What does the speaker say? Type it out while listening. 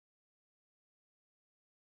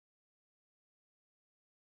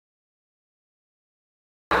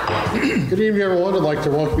Good evening, everyone. I'd like to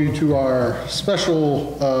welcome you to our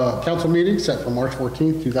special council meeting set for March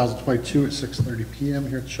 14th, 2022 at 6:30 p.m.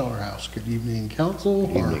 here at the Shaw House. Good evening, council.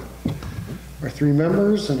 Good evening. Our three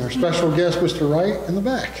members and our special guest, Mr. Wright, in the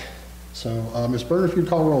back. So, Ms. Berner, if you'd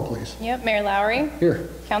call roll, please. Yep, Mayor Lowry. Here.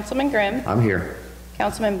 Councilman Grimm. I'm here.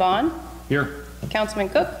 Councilman Bond. Here. Councilman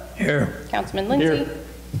Cook. Here. Councilman Lindsay. Here.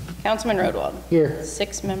 Councilman Rodwald. Here.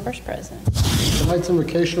 6 members present. Tonight's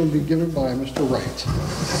invocation will be given by Mr. Wright.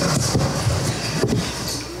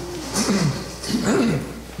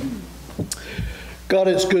 God,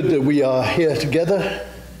 it's good that we are here together.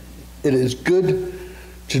 It is good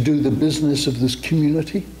to do the business of this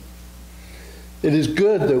community. It is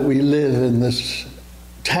good that we live in this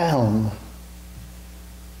town.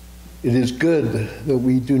 It is good that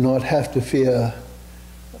we do not have to fear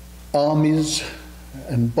armies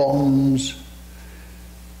and bombs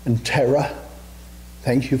and terror.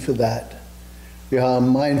 Thank you for that. We are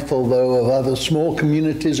mindful, though, of other small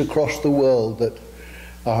communities across the world that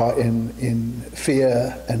are in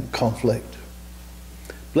fear and conflict.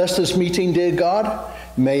 Bless this meeting, dear God.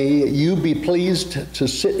 May you be pleased to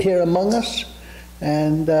sit here among us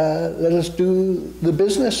and let us do the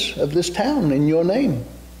business of this town in your name.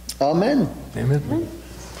 Amen. Amen.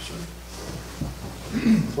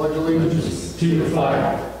 Pledge allegiance to the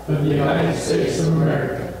flag of the United States of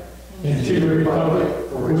America and to the republic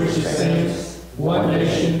for which it stands, one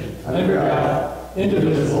nation, under God,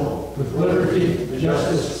 indivisible, with liberty and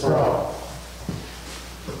justice for all.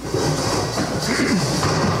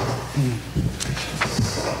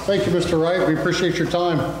 Thank you, Mr. Wright. We appreciate your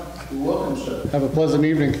time. You're welcome, sir. Have a pleasant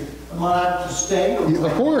evening. Am I to stay?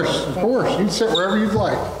 Of course. You can sit wherever you'd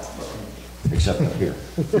like, Except up here.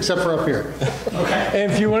 except for up here.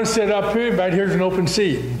 And if you want to sit up here, right here's an open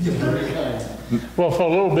seat. Well, for a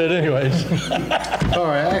little bit anyways. All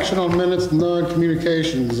right, action on minutes,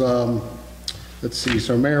 non-communications. Let's see,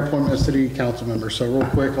 so mayor appointment as city council member. So real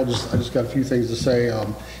quick, I just got a few things to say.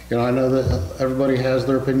 You know, I know that everybody has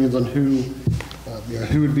their opinions on who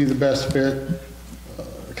would be the best fit.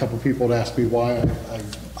 A couple people had asked me why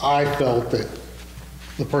I felt that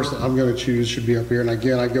the person I'm going to choose should be up here. And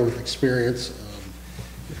again, I go with experience.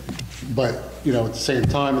 But, you know, at the same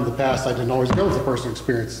time, in the past, I didn't always go with the person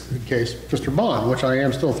experience in case Mr. Bond, which I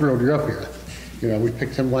am still thrilled you're up here. You know, we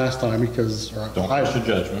picked him last time because... Don't rush a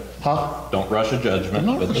judgment. Huh? Don't rush a judgment. I'm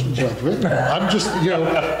not rushing judgment. I'm just, you know,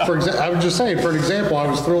 I was just saying, for an example, I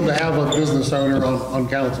was thrilled to have a business owner on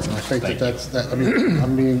council. I think I mean,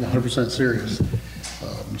 I'm being 100% serious.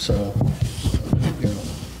 So, you know,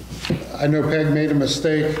 I know Peg made a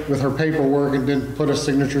mistake with her paperwork and didn't put a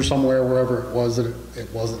signature somewhere, wherever it was, that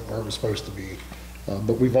it wasn't where it was supposed to be.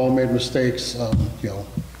 But we've all made mistakes, you know,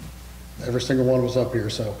 every single one of us up here.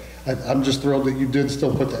 So I'm just thrilled that you did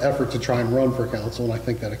still put the effort to try and run for council, and I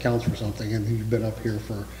think that accounts for something. And you've been up here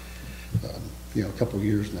for, you know, a couple of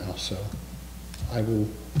years now. So I will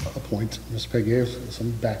appoint Ms. Peggy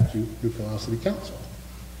Anderson back to Newport Island City Council.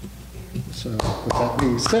 So with that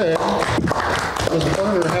being said, Ms.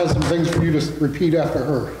 Berner has some things for you to repeat after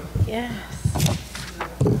her. Yes.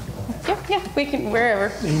 Yeah, we can, wherever.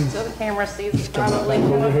 So the camera sees it's probably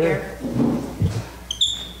come up here.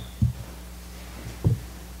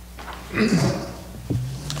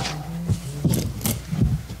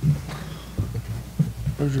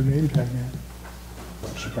 Where's your name tag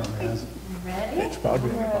at? She probably has it. Ready? It's probably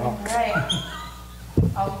in the box. All right.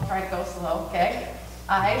 I'll try to go slow, okay?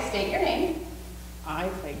 I state your name. I,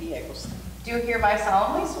 Peggy Eggleston, Do hereby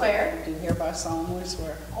solemnly swear do hereby solemnly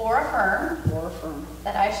swear or affirm or affirm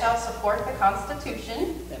that I shall support the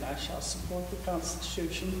Constitution that I shall support the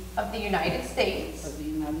Constitution of the United States, of the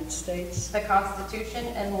United States, the Constitution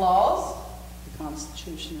and laws the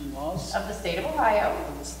Constitution and laws of the state of Ohio,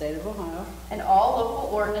 of the state of Ohio, and all local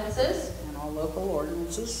ordinances and all local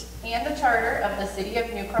ordinances, and the charter of the city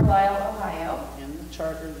of New Carlisle, Ohio. and the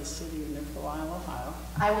charter of the city of New Carlisle, Ohio.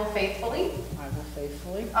 I will faithfully, I will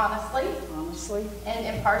faithfully, honestly, honestly, and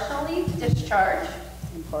impartially discharge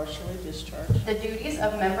impartially discharge the duties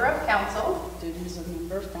of member of council the duties of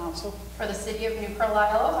member of council for the city of New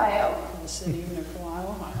Carlisle, Ohio, for the city of New Carlisle,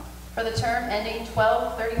 Ohio, for the term ending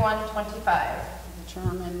 12/31/25, for the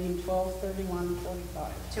term ending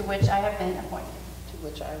 12/31/45, to which I have been appointed. to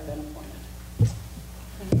which I have been appointed.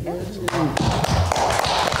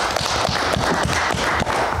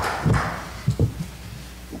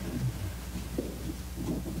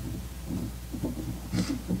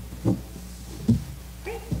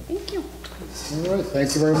 Thank you. All right,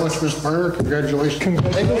 thank you very much, Ms. Berner. Congratulations.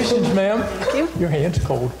 Congratulations, ma'am. Thank you. Your hand's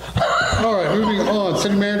cold. All right, moving on.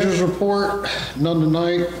 City manager's report, none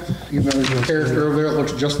tonight. Even though there's a character over there that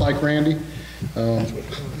looks just like Randy.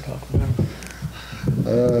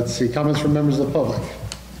 Let's see, comments from members of the public.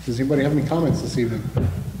 Does anybody have any comments this evening?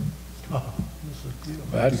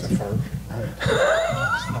 That's the first.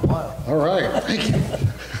 All right, thank you.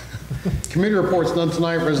 Committee reports, none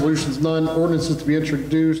tonight. Resolutions, none. Ordinances to be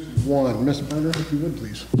introduced, one. Ms. Burner, if you would,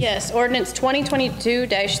 please. Yes, ordinance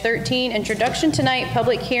 2022-13, introduction tonight,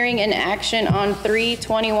 public hearing and action on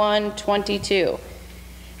 3/21/22.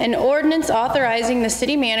 An ordinance authorizing the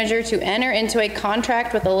city manager to enter into a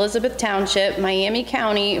contract with Elizabeth Township, Miami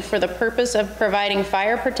County, for the purpose of providing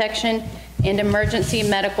fire protection and emergency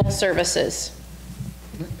medical services.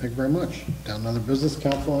 Thank you very much. Down to other business.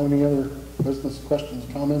 Council, have any other business questions,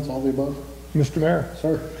 comments, all the above? Mr. Mayor,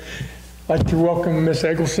 Sir? I'd like to welcome Ms.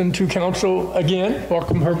 Eggleston to council again,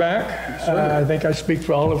 welcome her back. I think I speak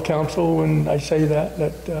for all of council when I say that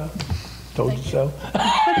told you so.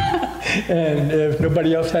 And if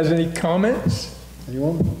nobody else has any comments,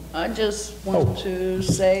 Anyone? I just want to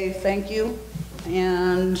say thank you,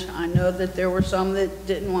 and I know that there were some that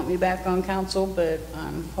didn't want me back on council, but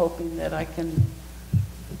I'm hoping that I can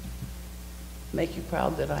make you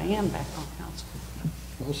proud that I am back on council.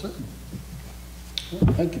 Well said.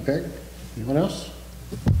 Well, thank you, Peg. Anyone else?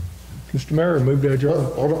 Mr. Mayor, move to adjourn.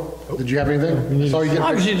 Hold on. Did you have anything? Saw you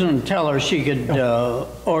I was get- just going to tell her she could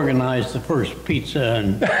organize the first pizza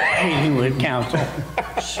and meeting with council.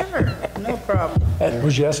 Sure, no problem. That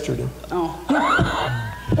was yesterday. Oh.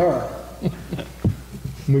 All right.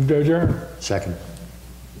 Move to adjourn. Second.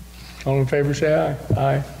 All in favor, say aye.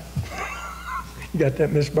 Aye. You got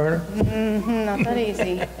that, Ms. Burner? Not that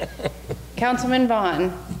easy. Councilman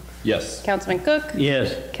Vaughn. Yes. Councilman Cook.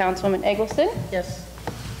 Yes. Councilwoman Eggleston. Yes.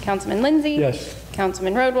 Councilman Lindsay. Yes.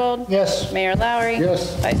 Councilman Roadwold. Yes. Mayor Lowry.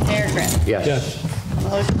 Yes. Vice Mayor Grimm. Yes. Yes.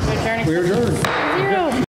 Motion to adjourn. We adjourned. 0.